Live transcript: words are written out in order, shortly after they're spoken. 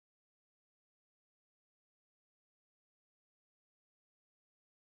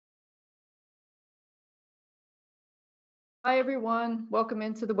Hi everyone, welcome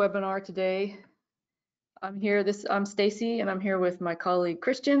into the webinar today. I'm Stacy and I'm here with my colleague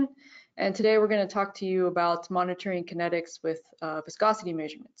Christian, and today we're going to talk to you about monitoring kinetics with viscosity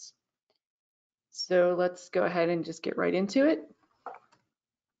measurements. So let's go ahead and just get right into it.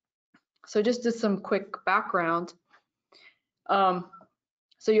 So just as some quick background, so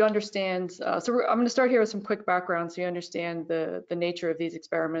you understand, I'm going to start here with some quick background so you understand the nature of these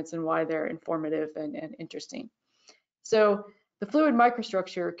experiments and why they're informative and interesting. So the fluid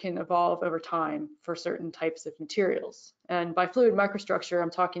microstructure can evolve over time for certain types of materials. And by fluid microstructure,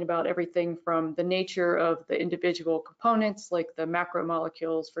 I'm talking about everything from the nature of the individual components, like the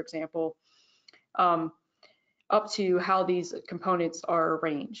macromolecules, for example, up to how these components are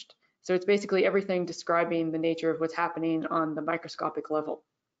arranged. So it's basically everything describing the nature of what's happening on the microscopic level.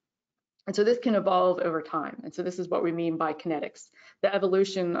 And so this can evolve over time. And so this is what we mean by kinetics, the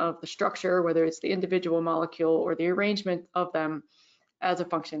evolution of the structure, whether it's the individual molecule or the arrangement of them as a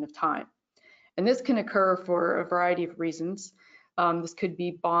function of time. And this can occur for a variety of reasons. This could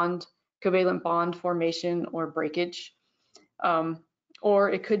be covalent bond formation or breakage,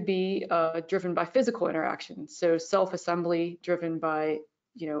 or it could be driven by physical interactions. So self-assembly driven by,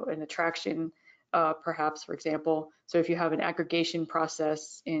 an attraction, perhaps, for example. So if you have an aggregation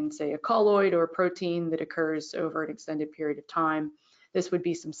process in, say, a colloid or a protein that occurs over an extended period of time, this would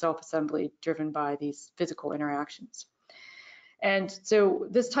be some self-assembly driven by these physical interactions. And so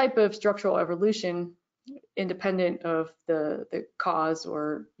this type of structural evolution, independent of the cause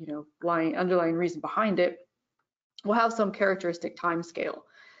or underlying reason behind it, will have some characteristic time scale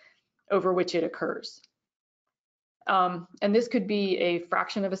over which it occurs. And this could be a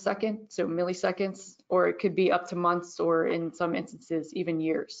fraction of a second, so milliseconds, or it could be up to months, or in some instances, even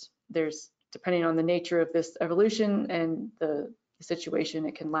years. Depending on the nature of this evolution and the situation,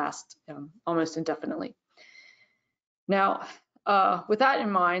 it can last almost indefinitely. Now, with that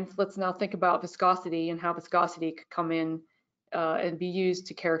in mind, let's now think about viscosity and how viscosity could come in and be used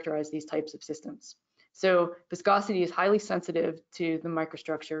to characterize these types of systems. So viscosity is highly sensitive to the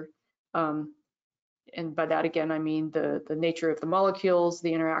microstructure. And by that, again, I mean the nature of the molecules,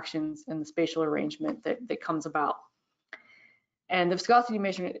 the interactions, and the spatial arrangement that comes about. And the viscosity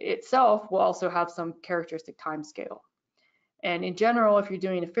measurement itself will also have some characteristic time scale. And in general, if you're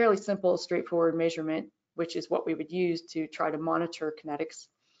doing a fairly simple, straightforward measurement, which is what we would use to try to monitor kinetics,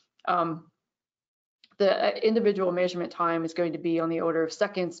 the individual measurement time is going to be on the order of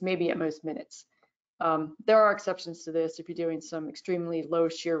seconds, maybe at most minutes. There are exceptions to this. If you're doing some extremely low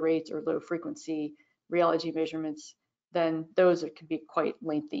shear rates or low frequency rheology measurements, then those can be quite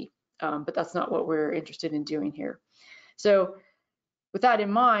lengthy, but that's not what we're interested in doing here. So with that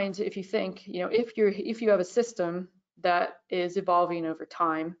in mind, if you think, if you have a system that is evolving over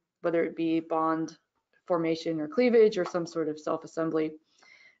time, whether it be bond formation or cleavage or some sort of self-assembly,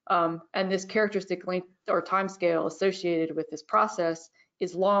 and this characteristic length or time scale associated with this process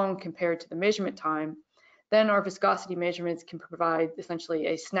is long compared to the measurement time, then our viscosity measurements can provide essentially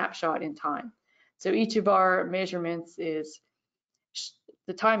a snapshot in time. So each of our measurements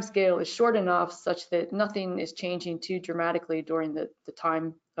the time scale is short enough such that nothing is changing too dramatically during the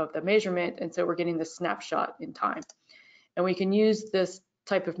time of the measurement, and so we're getting the snapshot in time. And we can use this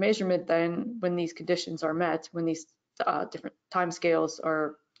type of measurement then when these conditions are met, when these different time scales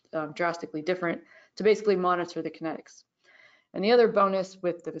are drastically different, to basically monitor the kinetics. And the other bonus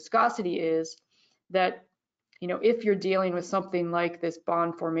with the viscosity is that, if you're dealing with something like this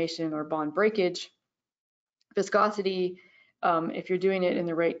bond formation or bond breakage, viscosity, if you're doing it in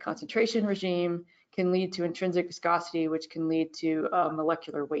the right concentration regime, can lead to intrinsic viscosity, which can lead to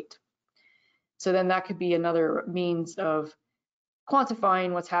molecular weight. So then that could be another means of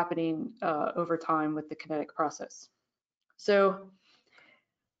quantifying what's happening over time with the kinetic process. So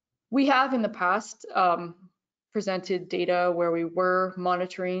we have in the past presented data where we were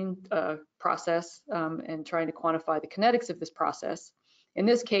monitoring a process and trying to quantify the kinetics of this process. In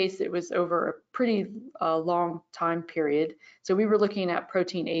this case, it was over a pretty long time period. So we were looking at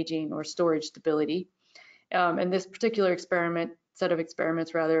protein aging or storage stability. And this particular set of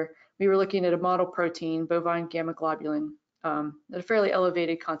experiments, we were looking at a model protein, bovine gamma globulin, at a fairly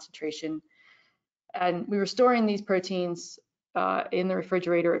elevated concentration. And we were storing these proteins in the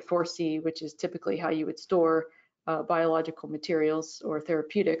refrigerator at 4C, which is typically how you would store biological materials or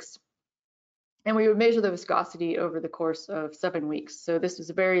therapeutics. And we would measure the viscosity over the course of 7 weeks. So this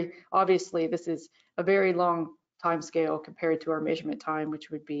is obviously this is a very long time scale compared to our measurement time, which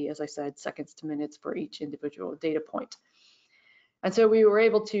would be, as I said, seconds to minutes for each individual data point. And so we were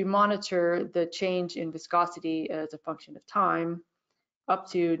able to monitor the change in viscosity as a function of time up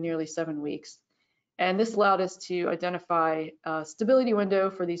to nearly 7 weeks. And this allowed us to identify a stability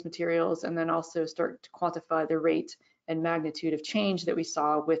window for these materials and then also start to quantify the rate and magnitude of change that we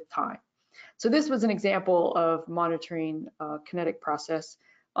saw with time. So this was an example of monitoring a kinetic process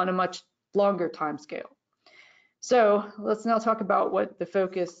on a much longer time scale. So let's now talk about what the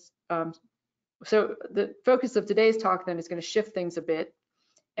focus, so the focus of today's talk then is going to shift things a bit,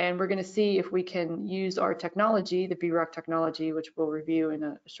 and we're going to see if we can use our technology, the VROC technology, which we'll review in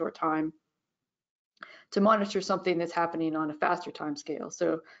a short time, to monitor something that's happening on a faster time scale.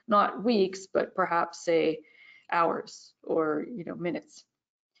 So not weeks, but perhaps say hours or minutes.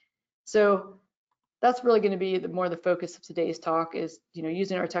 So that's really going to be more the focus of today's talk, is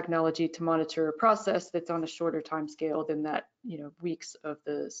using our technology to monitor a process that's on a shorter time scale than that weeks of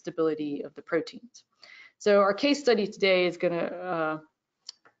the stability of the proteins. So our case study today is going to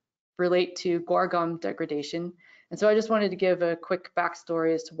relate to guar gum degradation. And so I just wanted to give a quick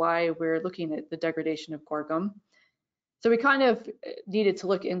backstory as to why we're looking at the degradation of guar gum. So we kind of needed to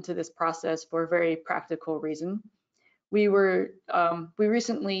look into this process for a very practical reason. We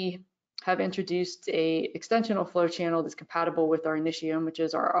recently have introduced a extensional flow channel that's compatible with our initium, which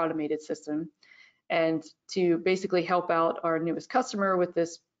is our automated system. And to basically help out our newest customer with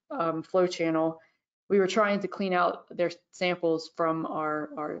this flow channel, we were trying to clean out their samples from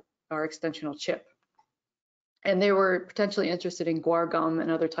our extensional chip. And they were potentially interested in guar gum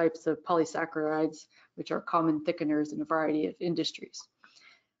and other types of polysaccharides, which are common thickeners in a variety of industries.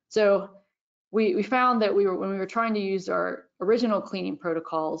 So we found that when we were trying to use our original cleaning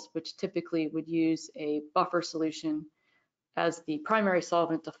protocols, which typically would use a buffer solution as the primary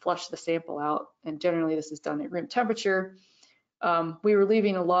solvent to flush the sample out, and generally this is done at room temperature, we were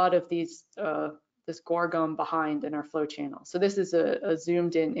leaving a lot of this guar gum behind in our flow channel. So this is a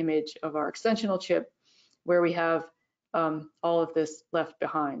zoomed in image of our extensional chip, where we have all of this left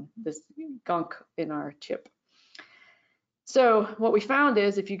behind, this gunk in our chip. So what we found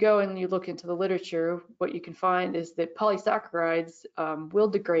is, if you go and you look into the literature, what you can find is that polysaccharides will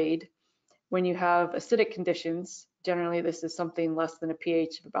degrade when you have acidic conditions. Generally, this is something less than a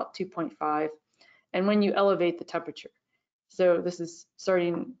pH of about 2.5, and when you elevate the temperature. So this is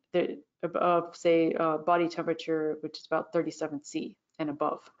starting above, say, body temperature, which is about 37 C and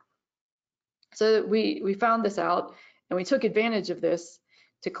above. So we found this out, and we took advantage of this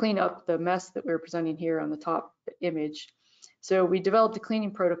to clean up the mess that we're presenting here on the top image. So we developed a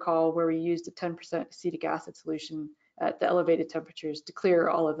cleaning protocol where we used a 10% acetic acid solution at the elevated temperatures to clear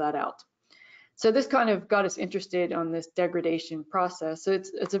all of that out. So this kind of got us interested on this degradation process. So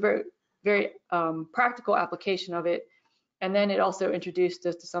it's a very, very practical application of it. And then it also introduced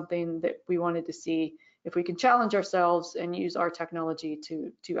us to something that we wanted to see if we can challenge ourselves and use our technology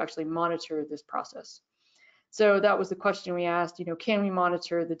to actually monitor this process. So that was the question we asked, can we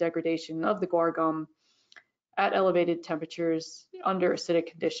monitor the degradation of the guar gum at elevated temperatures under acidic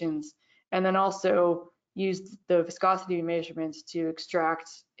conditions, and then also use the viscosity measurements to extract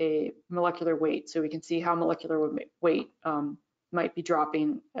a molecular weight, so we can see how molecular weight might be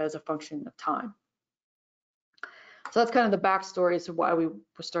dropping as a function of time. So that's kind of the backstory as to why we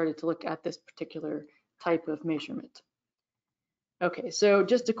started to look at this particular type of measurement. Okay, so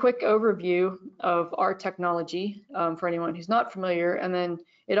just a quick overview of our technology for anyone who's not familiar, and then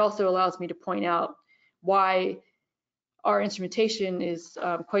it also allows me to point out why our instrumentation is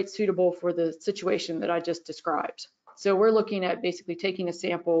quite suitable for the situation that I just described. So we're looking at basically taking a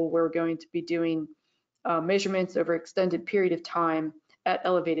sample. We're going to be doing measurements over an extended period of time at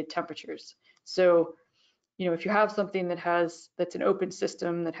elevated temperatures. So if you have something that's an open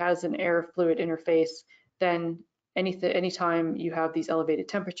system that has an air fluid interface, then anytime you have these elevated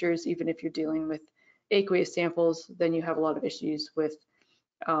temperatures, even if you're dealing with aqueous samples, then you have a lot of issues with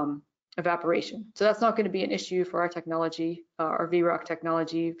evaporation. So that's not going to be an issue for our technology, our VROC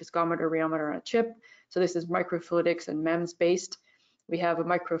technology, viscometer, rheometer on a chip. So this is microfluidics and MEMS based. We have a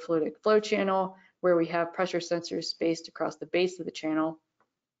microfluidic flow channel where we have pressure sensors spaced across the base of the channel.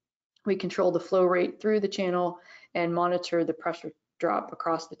 We control the flow rate through the channel and monitor the pressure drop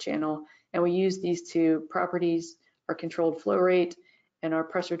across the channel. And we use these two properties, our controlled flow rate and our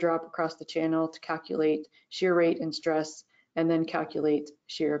pressure drop across the channel, to calculate shear rate and stress, and then calculate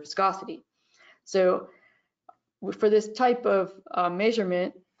shear viscosity. So for this type of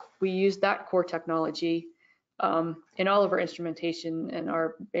measurement, we use that core technology in all of our instrumentation, and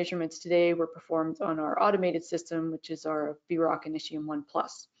our measurements today were performed on our automated system, which is our VROC Initium 1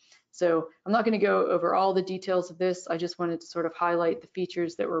 Plus. So I'm not going to go over all the details of this. I just wanted to sort of highlight the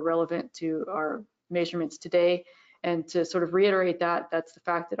features that were relevant to our measurements today, and to sort of reiterate that's the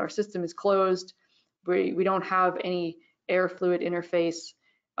fact that our system is closed. We don't have any air fluid interface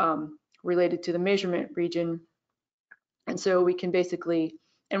related to the measurement region. And so we can basically,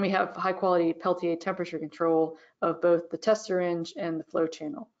 and we have high quality Peltier temperature control of both the test syringe and the flow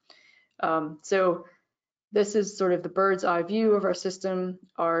channel. So this is sort of the bird's eye view of our system.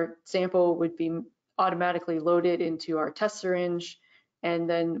 Our sample would be automatically loaded into our test syringe, and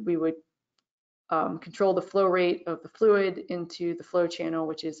then we would control the flow rate of the fluid into the flow channel,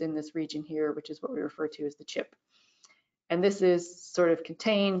 which is in this region here, which is what we refer to as the chip. And this is sort of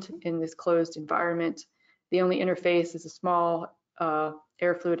contained in this closed environment. The only interface is a small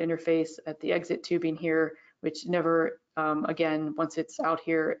air fluid interface at the exit tubing here, which never, again, once it's out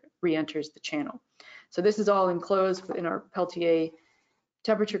here, re-enters the channel. So this is all enclosed in our Peltier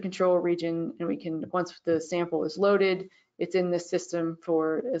temperature control region, and we can, once the sample is loaded, it's in this system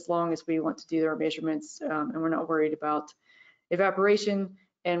for as long as we want to do our measurements, and we're not worried about evaporation,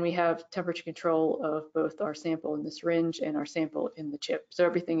 and we have temperature control of both our sample in the syringe and our sample in the chip. So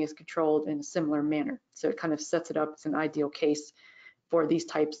everything is controlled in a similar manner. So it kind of sets it up as an ideal case for these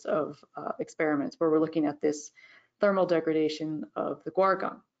types of experiments where we're looking at this thermal degradation of the Guar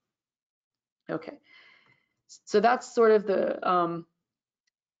gum. Okay, so that's sort of the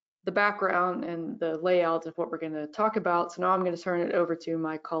background and the layout of what we're going to talk about. So now I'm going to turn it over to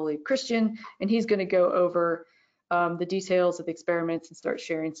my colleague Christian, and he's going to go over the details of the experiments and start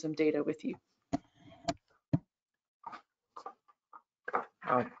sharing some data with you.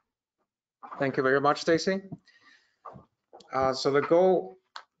 Thank you very much, Stacy. So the goal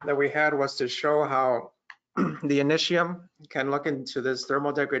that we had was to show how the initium can look into this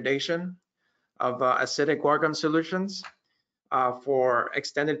thermal degradation of acidic Guar gum solutions for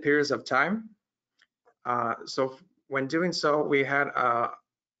extended periods of time. So when doing so, we had a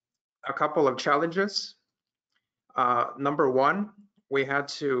couple of challenges. Number one, we had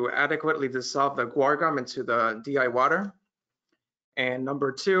to adequately dissolve the Guar gum into the DI water. And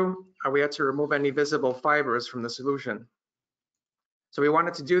number two, we had to remove any visible fibers from the solution. So we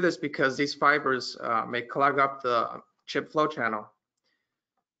wanted to do this because these fibers may clog up the chip flow channel.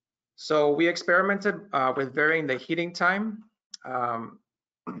 So we experimented with varying the heating time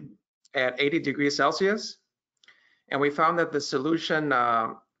at 80 degrees Celsius. And we found that the solution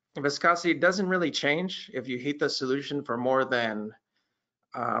viscosity doesn't really change if you heat the solution for more than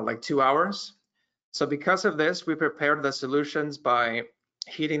like 2 hours. So because of this, we prepared the solutions by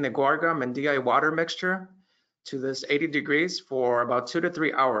heating the Guar gum and DI water mixture to this 80 degrees for about 2 to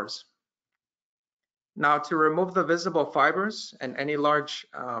 3 hours. Now, to remove the visible fibers and any large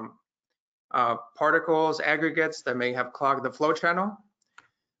particles, aggregates that may have clogged the flow channel,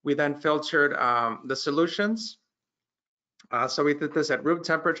 we then filtered the solutions. So we did this at room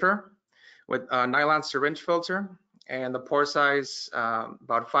temperature with a nylon syringe filter, and the pore size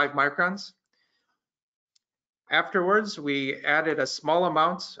about 5 microns. Afterwards, we added a small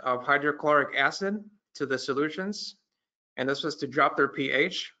amount of hydrochloric acid to the solutions, and this was to drop their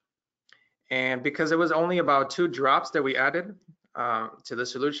pH. And because it was only about 2 drops that we added to the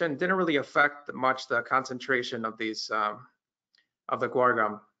solution, didn't really affect much the concentration of these of the Guar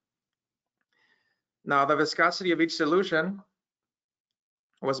gum. Now, the viscosity of each solution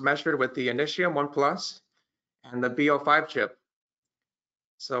was measured with the initium 1+ and the BO5 chip.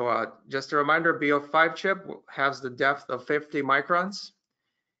 So just a reminder, BO5 chip has the depth of 50 microns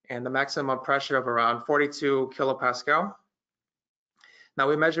and the maximum pressure of around 42 kilopascal. Now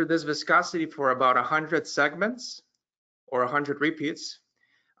we measured this viscosity for about 100 segments or 100 repeats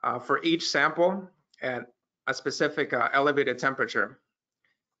for each sample at a specific elevated temperature.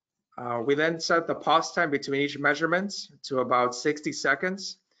 We then set the pause time between each measurement to about 60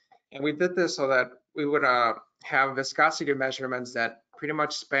 seconds. And we did this so that we would have viscosity measurements that pretty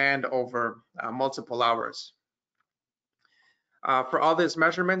much spanned over multiple hours. For all these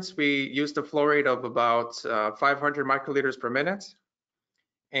measurements, we used a flow rate of about 500 microliters per minute.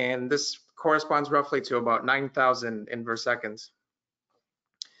 And this corresponds roughly to about 9,000 inverse seconds.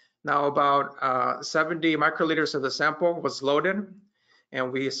 Now about 70 microliters of the sample was loaded,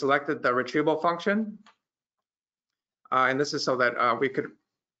 and we selected the retrieval function. And this is so that we could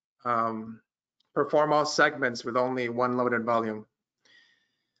perform all segments with only one loaded volume.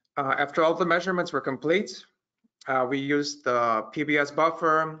 After all the measurements were complete, we used the PBS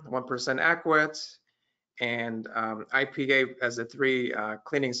buffer, 1% aquat, and IPA as the 3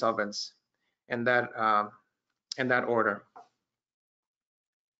 cleaning solvents in that order.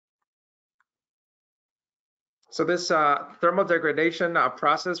 So this thermal degradation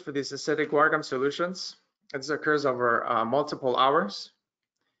process for these acidic Guar gum solutions, this occurs over multiple hours.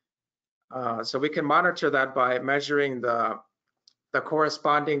 So we can monitor that by measuring the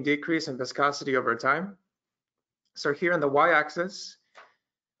corresponding decrease in viscosity over time. So here on the y-axis,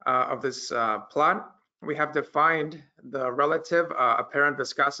 of this plot, we have defined the relative apparent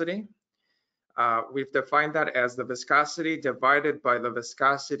viscosity. We've defined that as the viscosity divided by the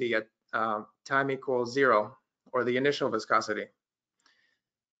viscosity at time equals 0, or the initial viscosity.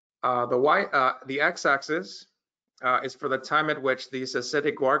 The x-axis is for the time at which these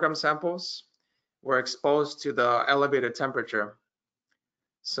acidic guar gum samples were exposed to the elevated temperature.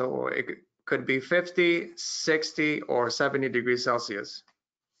 So it could be 50, 60, or 70 degrees Celsius.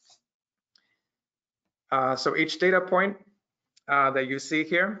 So each data point that you see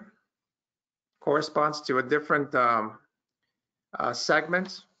here corresponds to a different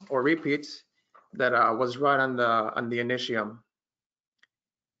segment or repeat that was run on the initium.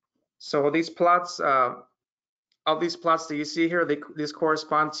 So these plots, of these plots that you see here, these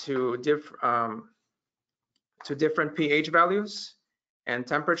correspond to different pH values and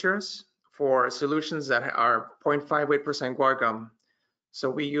temperatures for solutions that are 0.58% guar gum. So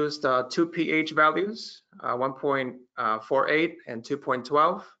we used 2 pH values, 1.48 and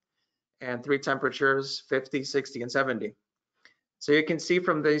 2.12, and 3 temperatures, 50, 60, and 70. So you can see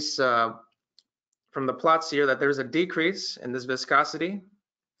from these from the plots here that there's a decrease in this viscosity,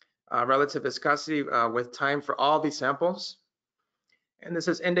 relative viscosity with time for all these samples. And this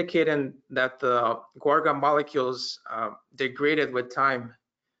is indicating that the guar gum molecules degraded with time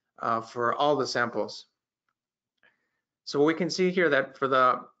for all the samples. So we can see here that for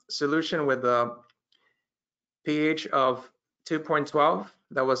the solution with the pH of 2.12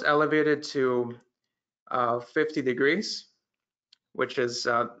 that was elevated to 50 degrees, which is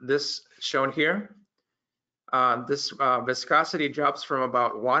this shown here. This viscosity drops from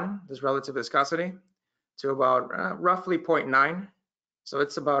about 1, this relative viscosity, to about roughly 0.9. So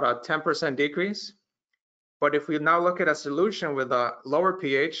it's about a 10% decrease. But if we now look at a solution with a lower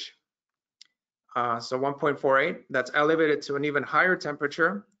pH, so 1.48, that's elevated to an even higher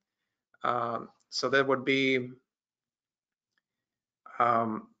temperature. So that would be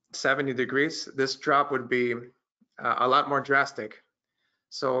 70 degrees. This drop would be a lot more drastic.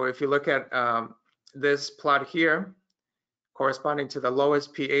 So if you look at this plot here, corresponding to the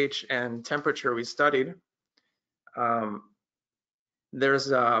lowest pH and temperature we studied,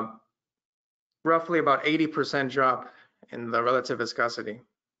 there's roughly about 80% drop in the relative viscosity.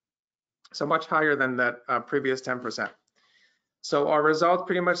 So much higher than that previous 10%. So our results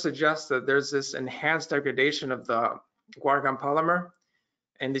pretty much suggest that there's this enhanced degradation of the guar gum polymer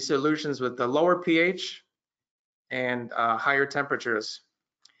in these solutions with the lower pH and higher temperatures.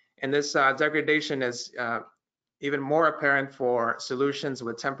 And this degradation is even more apparent for solutions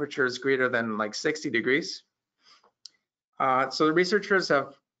with temperatures greater than like 60 degrees. So the researchers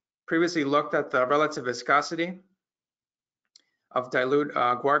have previously looked at the relative viscosity of dilute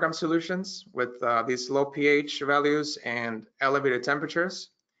guar gum solutions with these low pH values and elevated temperatures.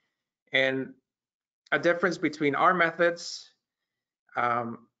 And a difference between our methods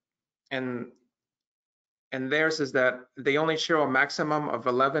and theirs is that they only show a maximum of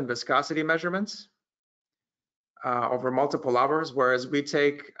 11 viscosity measurements over multiple hours, whereas we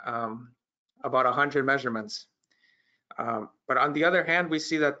take about 100 measurements. But on the other hand, we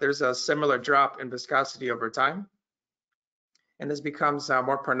see that there's a similar drop in viscosity over time. And this becomes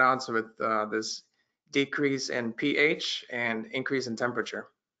more pronounced with this decrease in pH and increase in temperature.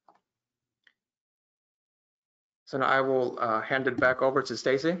 So now I will hand it back over to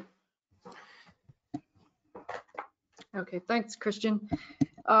Stacy. Okay, thanks, Christian.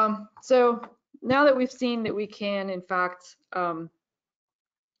 So now that we've seen that we can, in fact, so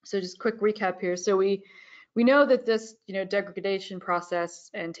just quick recap here. So we know that this, degradation process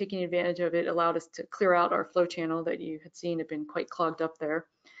and taking advantage of it allowed us to clear out our flow channel that you had seen had been quite clogged up there.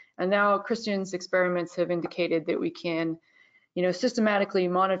 And now Christian's experiments have indicated that we can, systematically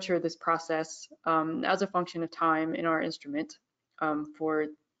monitor this process as a function of time in our instrument for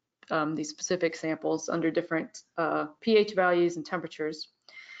these specific samples under different pH values and temperatures.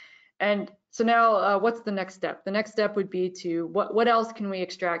 And so now what's the next step? The next step would be to, what else can we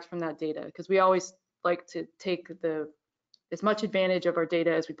extract from that data? Because we always like to take as much advantage of our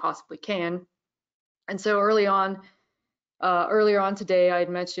data as we possibly can. And so earlier on today, I had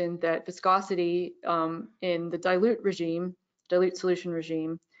mentioned that viscosity in the dilute solution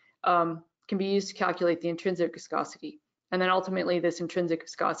regime, can be used to calculate the intrinsic viscosity. And then ultimately this intrinsic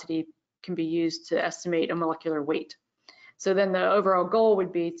viscosity can be used to estimate a molecular weight. So then the overall goal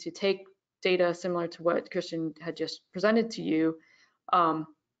would be to take data similar to what Christian had just presented to you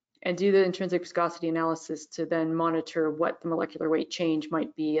and do the intrinsic viscosity analysis to then monitor what the molecular weight change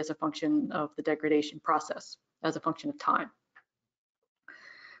might be as a function of the degradation process, as a function of time.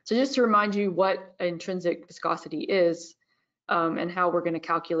 So just to remind you what intrinsic viscosity is, and how we're going to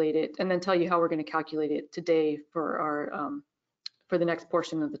calculate it, and then tell you how we're going to calculate it today for our for the next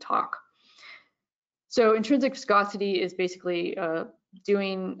portion of the talk. So intrinsic viscosity is basically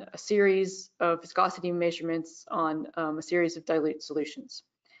doing a series of viscosity measurements on a series of dilute solutions.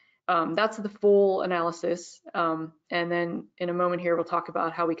 That's the full analysis, and then in a moment here we'll talk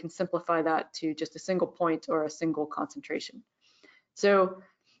about how we can simplify that to just a single point or a single concentration. So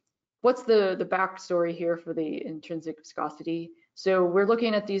what's the backstory here for the intrinsic viscosity? So we're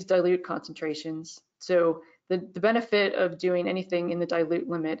looking at these dilute concentrations. So the benefit of doing anything in the dilute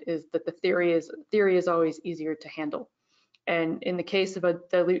limit is that the theory is always easier to handle. And in the case of a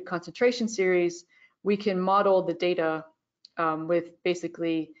dilute concentration series, we can model the data with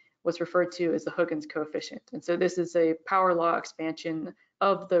basically what's referred to as the Huygens coefficient. And so this is a power law expansion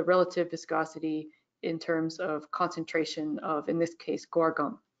of the relative viscosity in terms of concentration of, in this case, guar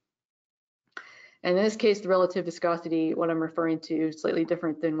gum. And in this case, the relative viscosity, what I'm referring to, is slightly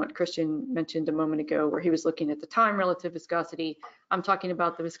different than what Christian mentioned a moment ago, where he was looking at the time relative viscosity. I'm talking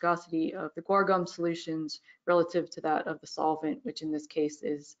about the viscosity of the guar gum solutions relative to that of the solvent, which in this case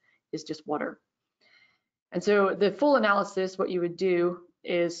is just water. And so the full analysis, what you would do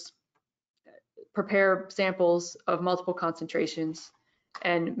is prepare samples of multiple concentrations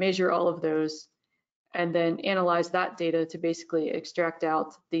and measure all of those, and then analyze that data to basically extract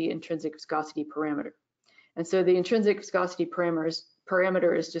out the intrinsic viscosity parameter. And so the intrinsic viscosity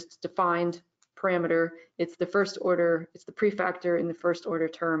parameter is just a defined parameter. It's the first order, it's the prefactor in the first order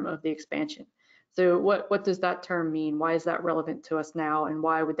term of the expansion. So what does that term mean? Why is that relevant to us now, and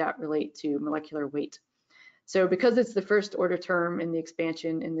why would that relate to molecular weight? So because it's the first order term in the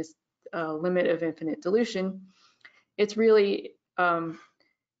expansion in this limit of infinite dilution, it's really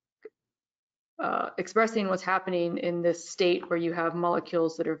expressing what's happening in this state where you have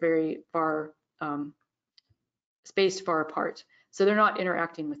molecules that are very far spaced far apart. So they're not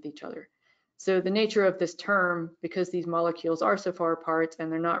interacting with each other. So the nature of this term, because these molecules are so far apart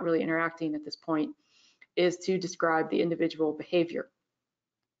and they're not really interacting at this point, is to describe the individual behavior.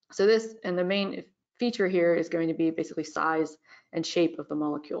 So this, and the main feature here is going to be basically size and shape of the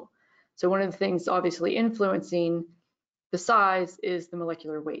molecule. So one of the things obviously influencing the size is the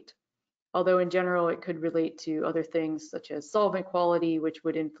molecular weight. Although in general, it could relate to other things such as solvent quality, which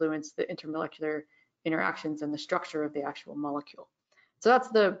would influence the intermolecular interactions and the structure of the actual molecule. So that's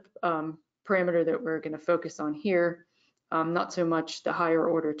the parameter that we're going to focus on here, not so much the higher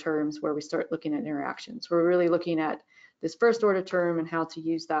order terms where we start looking at interactions. We're really looking at this first order term and how to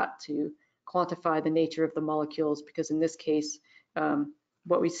use that to quantify the nature of the molecules, because in this case,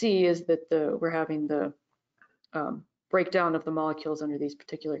 what we see is that we're having the breakdown of the molecules under these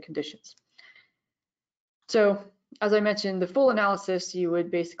particular conditions. So as I mentioned, the full analysis, you would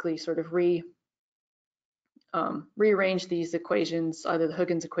basically sort of rearrange these equations, either the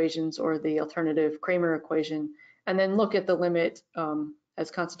Huygens equations or the alternative Kramer equation, and then look at the limit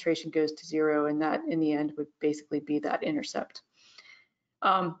as concentration goes to 0, and that in the end would basically be that intercept.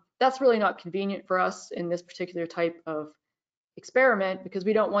 That's really not convenient for us in this particular type of experiment, because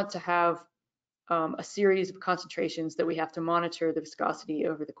we don't want to have a series of concentrations that we have to monitor the viscosity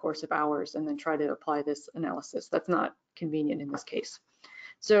over the course of hours and then try to apply this analysis. That's not convenient in this case.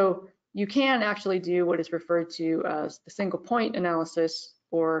 So you can actually do what is referred to as the single point analysis,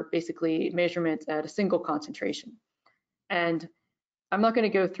 or basically measurement at a single concentration. And I'm not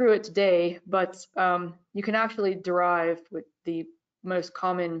going to go through it today, but you can actually derive with the most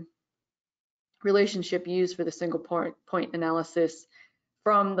common relationship used for the single point analysis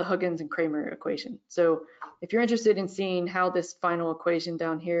from the Huygens and Kramer equation. So if you're interested in seeing how this final equation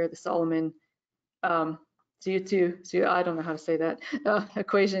down here, the Solomon CO2, I don't know how to say that,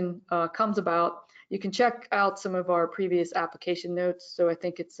 equation comes about, you can check out some of our previous application notes. So I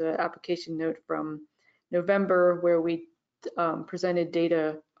think it's an application note from November where we presented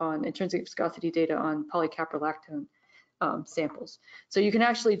data on intrinsic viscosity data on polycaprolactone samples. So you can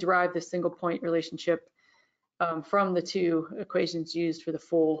actually derive this single point relationship from the two equations used for the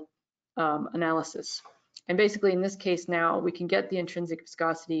full analysis. And basically in this case now, we can get the intrinsic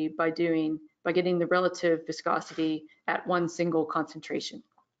viscosity by getting the relative viscosity at one single concentration.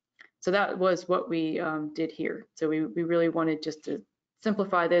 So that was what we did here. So we really wanted just to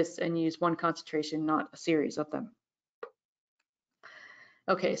simplify this and use one concentration, not a series of them.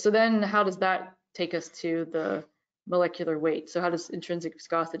 Okay, so then how does that take us to the molecular weight? So how does intrinsic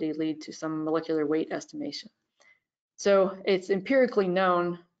viscosity lead to some molecular weight estimation? So it's empirically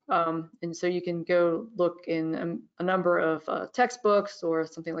known, and so you can go look in a number of textbooks or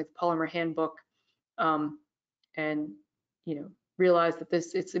something like the Polymer Handbook, and realize that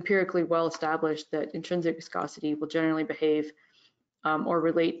it's empirically well established that intrinsic viscosity will generally behave or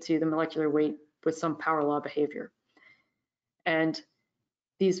relate to the molecular weight with some power law behavior. And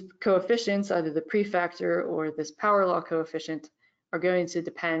these coefficients, either the prefactor or this power law coefficient, are going to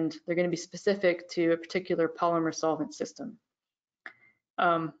depend, they're going to be specific to a particular polymer solvent system.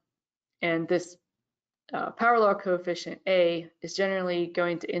 And this power law coefficient A is generally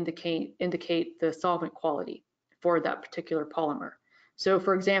going to indicate the solvent quality for that particular polymer. So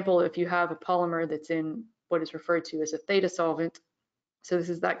for example, if you have a polymer that's in what is referred to as a theta solvent, so this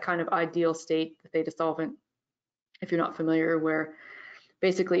is that kind of ideal state, the theta solvent, if you're not familiar, where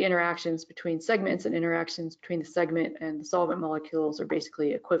basically interactions between segments and interactions between the segment and the solvent molecules are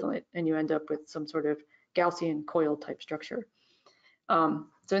basically equivalent, and you end up with some sort of Gaussian coil type structure.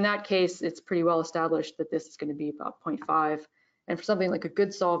 So in that case, it's pretty well established that this is going to be about 0.5. And for something like a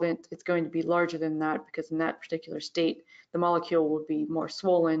good solvent, it's going to be larger than that, because in that particular state, the molecule will be more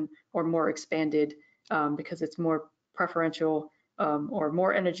swollen or more expanded because it's more preferential or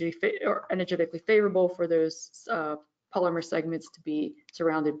more energetically favorable for those polymer segments to be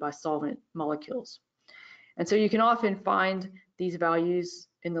surrounded by solvent molecules. And so you can often find these values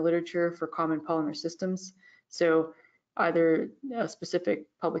in the literature for common polymer systems. So either a specific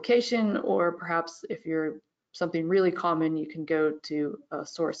publication, or perhaps if you're something really common, you can go to a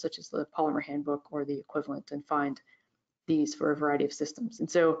source such as the Polymer Handbook or the equivalent and find these for a variety of systems.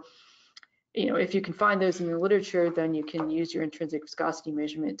 And so, you know, if you can find those in the literature, then you can use your intrinsic viscosity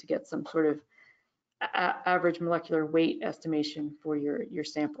measurement to get some sort of average molecular weight estimation for your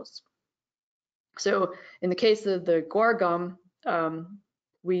samples. So in the case of the Guar gum,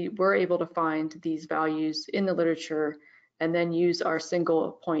 we were able to find these values in the literature and then use our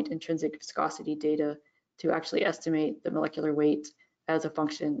single point intrinsic viscosity data to actually estimate the molecular weight as a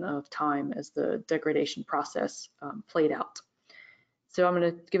function of time as the degradation process played out. So I'm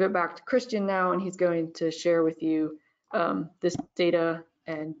going to give it back to Christian now, and he's going to share with you this data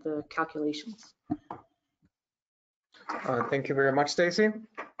and the calculations. Thank you very much, Stacy.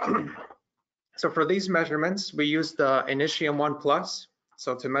 So for these measurements, we used the initium 1+,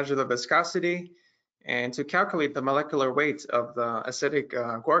 so to measure the viscosity and to calculate the molecular weight of the acidic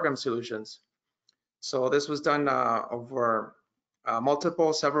Guar gum solutions. So this was done over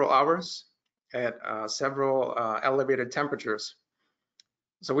several hours at several elevated temperatures.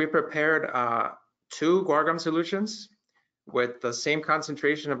 So we prepared 2 Guar gum solutions with the same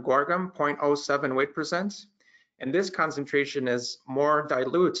concentration of Guar gum, 0.07 weight percent. And this concentration is more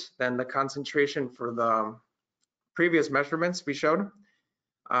dilute than the concentration for the previous measurements we showed.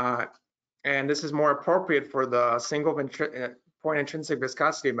 And this is more appropriate for the single point intrinsic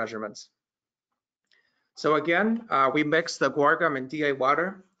viscosity measurements. So again, we mixed the Guar gum and DA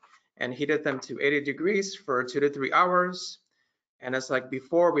water and heated them to 80 degrees for 2 to 3 hours. And it's like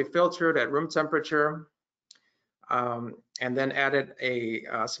before, we filtered at room temperature and then added a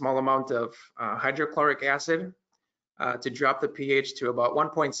small amount of hydrochloric acid to drop the pH to about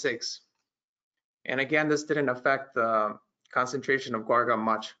 1.6. And again, this didn't affect the concentration of Guar gum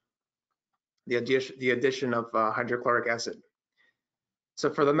much, the addition of hydrochloric acid. So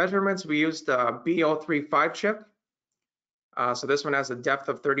for the measurements, we used the B035 chip. So this one has a depth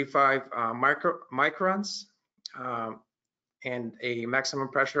of 35 microns and a maximum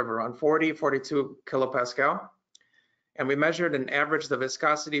pressure of around 42 kilopascal. And we measured and averaged the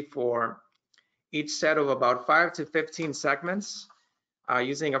viscosity for each set of about 5 to 15 segments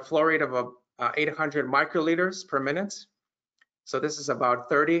using a flow rate of 800 microliters per minute. So this is about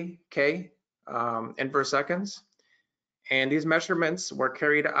 30 K inverse seconds. And these measurements were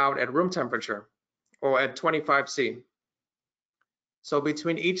carried out at room temperature or at 25 C. So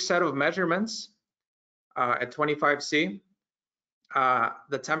between each set of measurements at 25 C,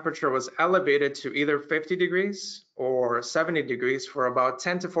 the temperature was elevated to either 50 degrees or 70 degrees for about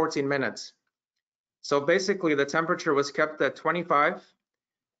 10 to 14 minutes. So basically the temperature was kept at 25,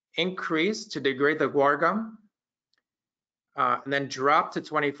 increased to degrade the Guar gum, and then dropped to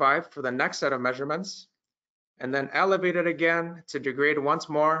 25 for the next set of measurements, and then elevated again to degrade once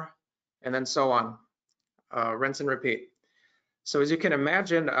more, and then so on, rinse and repeat. So as you can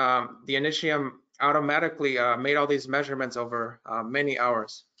imagine, the initium automatically made all these measurements over many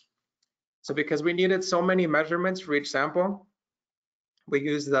hours. So because we needed so many measurements for each sample, we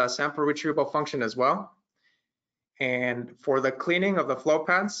used the sample retrieval function as well. And for the cleaning of the flow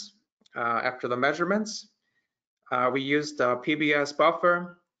paths after the measurements, we used the PBS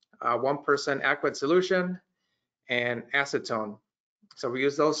buffer, 1% aqueous solution, and acetone. So we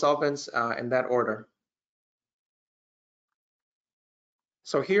use those solvents in that order.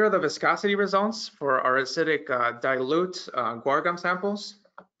 So here are the viscosity results for our acidic dilute guar gum samples.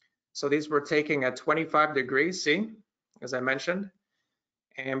 So these were taken at 25 degrees C, as I mentioned.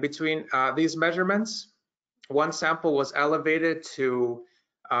 And between these measurements, one sample was elevated to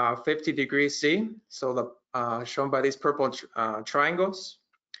 50 degrees C, so the shown by these purple triangles,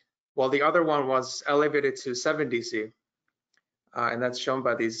 while the other one was elevated to 70 C, and that's shown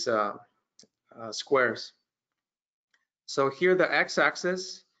by these squares. So here the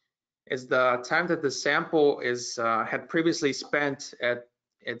x-axis is the time that the sample is had previously spent at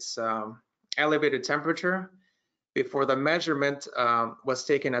its elevated temperature before the measurement was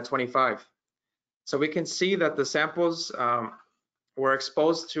taken at 25. So we can see that the samples were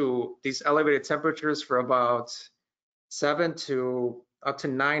exposed to these elevated temperatures for about 7 to up to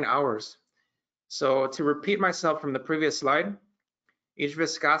 9 hours. So to repeat myself from the previous slide, each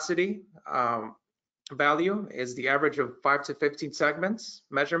viscosity value is the average of 5 to 15 segments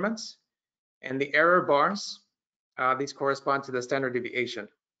measurements, and the error bars, these correspond to the standard deviation.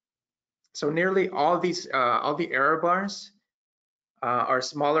 So nearly all the error bars are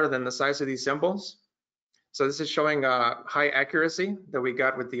smaller than the size of these symbols. So this is showing high accuracy that we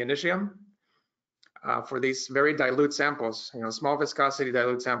got with the initium for these very dilute samples, small viscosity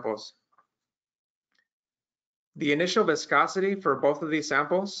dilute samples. The initial viscosity for both of these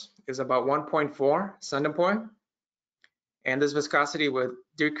samples is about 1.4 centipoint, and this viscosity would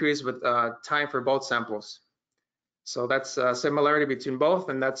decrease with time for both samples. So that's a similarity between both,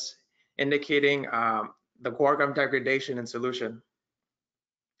 and that's indicating the guar gum degradation in solution.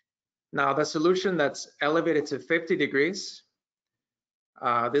 Now the solution that's elevated to 50 degrees,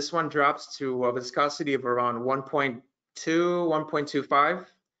 this one drops to a viscosity of around 1.2,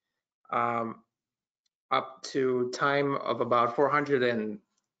 1.25, up to time of about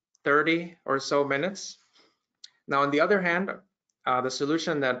 430 or so minutes. Now on the other hand, the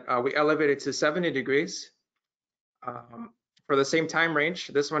solution that we elevated to 70 degrees, for the same time range,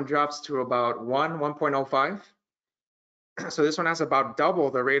 this one drops to about 1.05. So this one has about double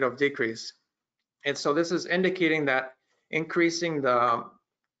the rate of decrease. And so this is indicating that increasing the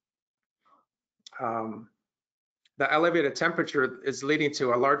elevated temperature is leading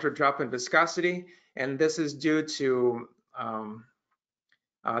to a larger drop in viscosity, and this is due to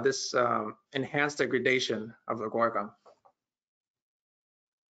this enhanced degradation of the guar gum.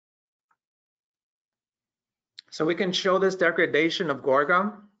 So we can show this degradation of guar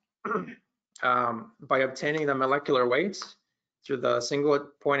gum by obtaining the molecular weights through the single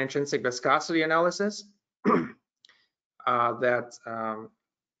point intrinsic viscosity analysis that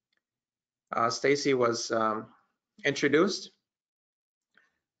Stacy was introduced.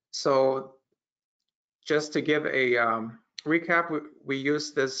 So just to give a recap, we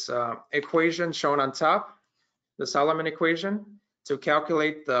use this equation shown on top, the Solomon equation, to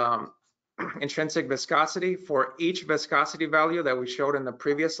calculate the intrinsic viscosity for each viscosity value that we showed in the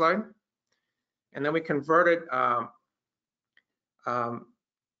previous slide. And then we converted, so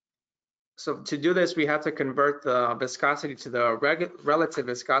to do this, we had to convert the viscosity to the relative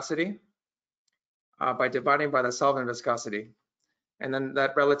viscosity by dividing by the solvent viscosity. And then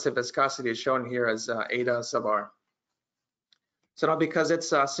that relative viscosity is shown here as eta sub r. So now because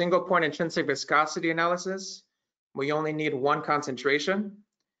it's a single point intrinsic viscosity analysis, we only need one concentration,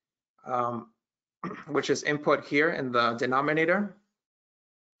 which is input here in the denominator.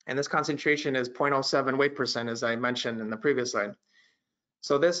 And this concentration is 0.07 weight percent, as I mentioned in the previous slide.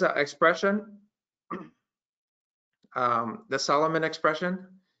 So this expression, the Solomon expression,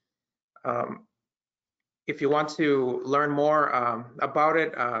 if you want to learn more about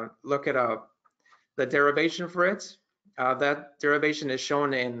it, look at the derivation for it. That derivation is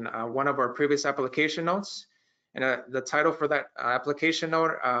shown in one of our previous application notes. And the title for that application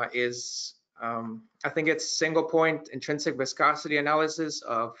note is, I think it's single point intrinsic viscosity analysis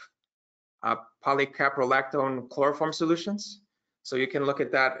of polycaprolactone chloroform solutions. So you can look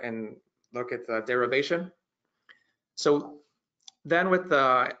at that and look at the derivation. So then with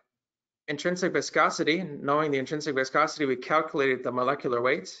the intrinsic viscosity, knowing the intrinsic viscosity, we calculated the molecular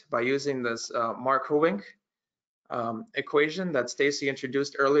weight by using this Mark-Huvink equation that Stacy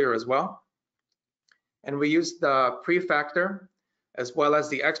introduced earlier as well. And we used the prefactor as well as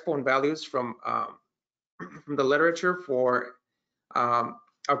the exponent values from the literature for a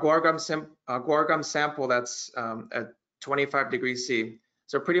guar gum sample that's at 25 degrees C.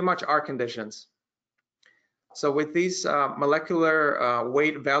 So pretty much our conditions. So with these molecular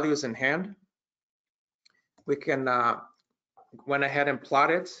weight values in hand, we can went ahead and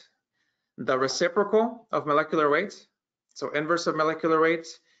plotted the reciprocal of molecular weight, so inverse of molecular weight,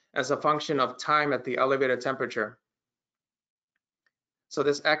 as a function of time at the elevated temperature. So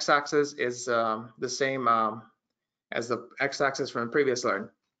this x-axis is the same as the x-axis from the previous slide.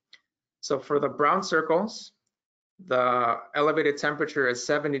 So for the brown circles, the elevated temperature is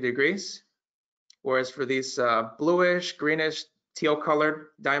 70 degrees, whereas for these bluish, greenish, teal colored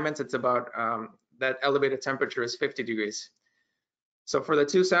diamonds, it's about that elevated temperature is 50 degrees. So for the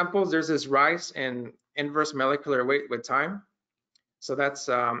two samples, there's this rise in inverse molecular weight with time. So that's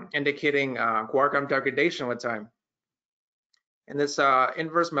indicating guar gum degradation with time. And this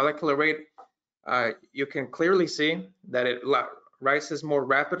inverse molecular weight, you can clearly see that it rises more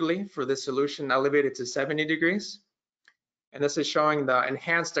rapidly for this solution elevated to 70 degrees. And this is showing the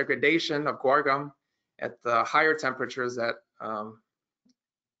enhanced degradation of guar gum at the higher temperatures that,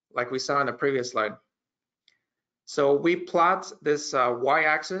 like we saw in the previous slide. So we plot this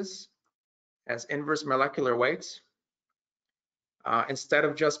y-axis as inverse molecular weight instead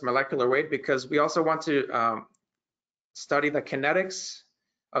of just molecular weight, because we also want to study the kinetics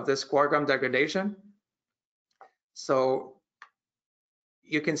of this guar gum degradation. So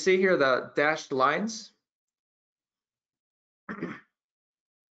you can see here the dashed lines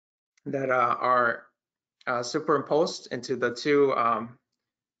that are superimposed into the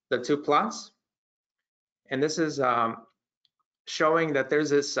two plots, and this is showing that there's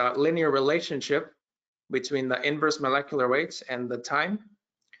this linear relationship between the inverse molecular weights and the time,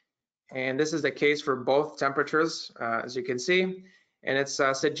 and this is the case for both temperatures, as you can see, and it's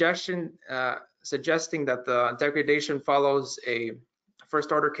suggesting that the degradation follows a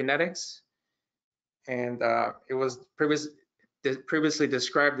first order kinetics, and it was previously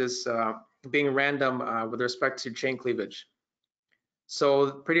described as being random with respect to chain cleavage.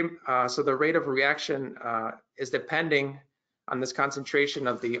 So so the rate of reaction is depending on this concentration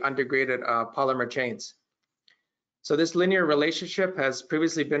of the undegraded polymer chains. So this linear relationship has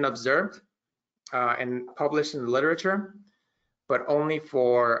previously been observed and published in the literature, but only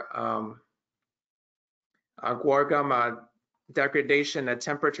for guar gum degradation at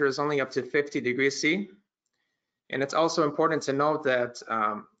temperatures only up to 50 degrees C. And it's also important to note that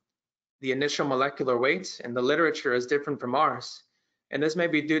the initial molecular weight in the literature is different from ours. And this may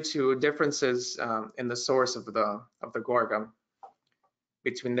be due to differences in the source of the guar gum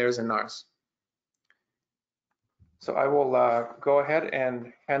between theirs and ours. So I will go ahead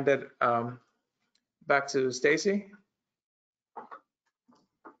and hand it back to Stacy.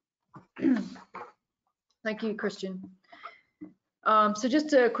 Thank you, Christian. So just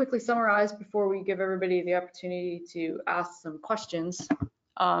to quickly summarize before we give everybody the opportunity to ask some questions.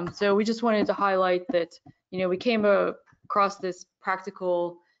 So we just wanted to highlight that, we came across this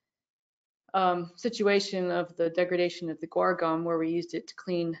practical situation of the degradation of the guar gum where we used it to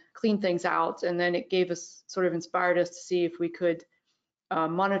clean things out, and then it inspired us to see if we could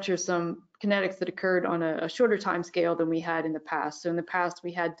monitor some kinetics that occurred on a shorter time scale than we had in the past. So in the past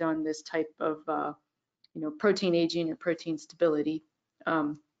we had done this type of protein aging or protein stability.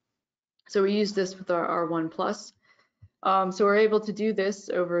 So we used this with our R1+. So we're able to do this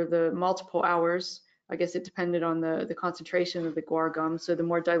over the multiple hours. I guess it depended on the concentration of the guar gum. So the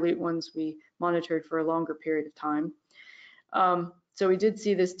more dilute ones we monitored for a longer period of time. So we did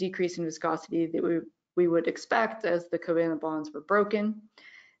see this decrease in viscosity that we would expect as the covalent bonds were broken.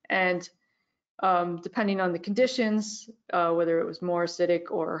 And depending on the conditions, whether it was more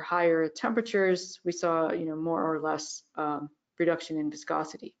acidic or higher temperatures, we saw more or less reduction in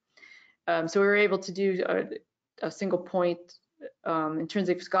viscosity. So we were able to do a single point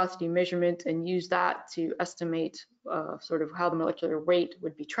intrinsic viscosity measurement and use that to estimate how the molecular weight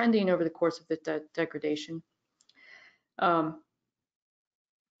would be trending over the course of the degradation. And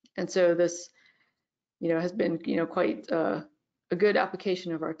so this has been quite a good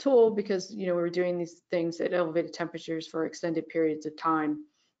application of our tool, because we were doing these things at elevated temperatures for extended periods of time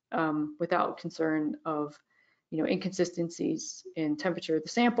without concern of inconsistencies in temperature of the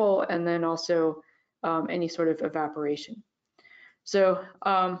sample, and then also any sort of evaporation. So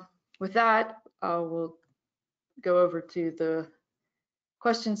with that, we'll go over to the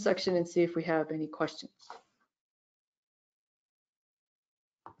questions section and see if we have any questions.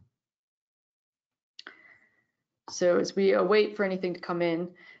 So as we wait for anything to come in,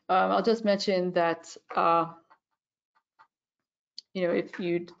 I'll just mention that if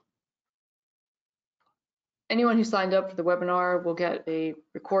anyone who signed up for the webinar will get a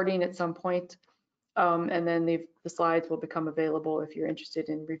recording at some point, and then the slides will become available if you're interested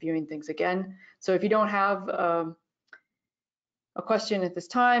in reviewing things again. So if you don't have a question at this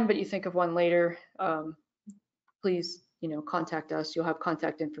time, but you think of one later, please contact us. You'll have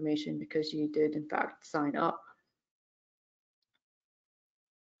contact information because you did in fact sign up.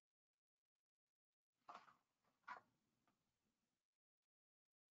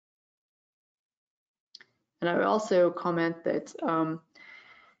 And I would also comment that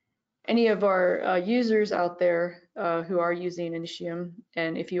any of our users out there who are using initium,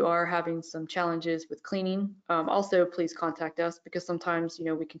 and if you are having some challenges with cleaning, also please contact us, because sometimes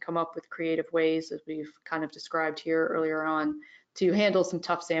we can come up with creative ways, as we've kind of described here earlier on, to handle some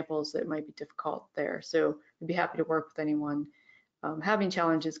tough samples that might be difficult there. So we'd be happy to work with anyone having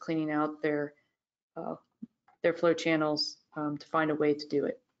challenges cleaning out their flow channels to find a way to do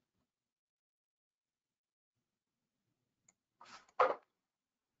it.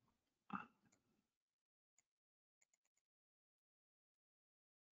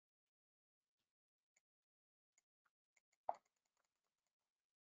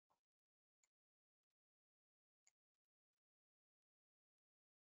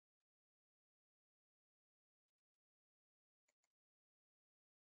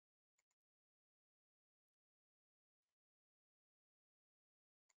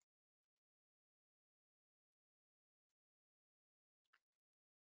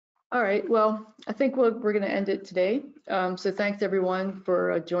 All right, well, I think we're going to end it today. So thanks everyone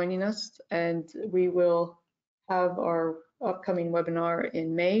for joining us, and we will have our upcoming webinar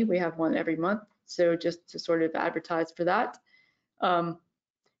in May. We have one every month, so just to sort of advertise for that.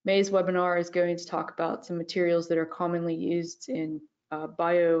 May's webinar is going to talk about some materials that are commonly used in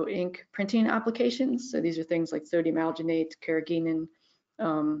bio ink printing applications. So these are things like sodium alginate, carrageenan,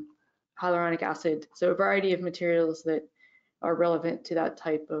 hyaluronic acid, so a variety of materials that are relevant to that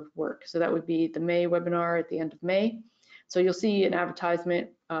type of work. So that would be the May webinar at the end of May. So you'll see an advertisement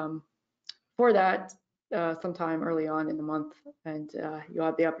for that sometime early on in the month, and you'll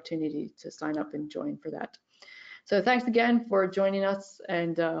have the opportunity to sign up and join for that. So thanks again for joining us,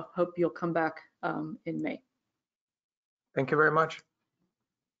 and hope you'll come back in May. Thank you very much.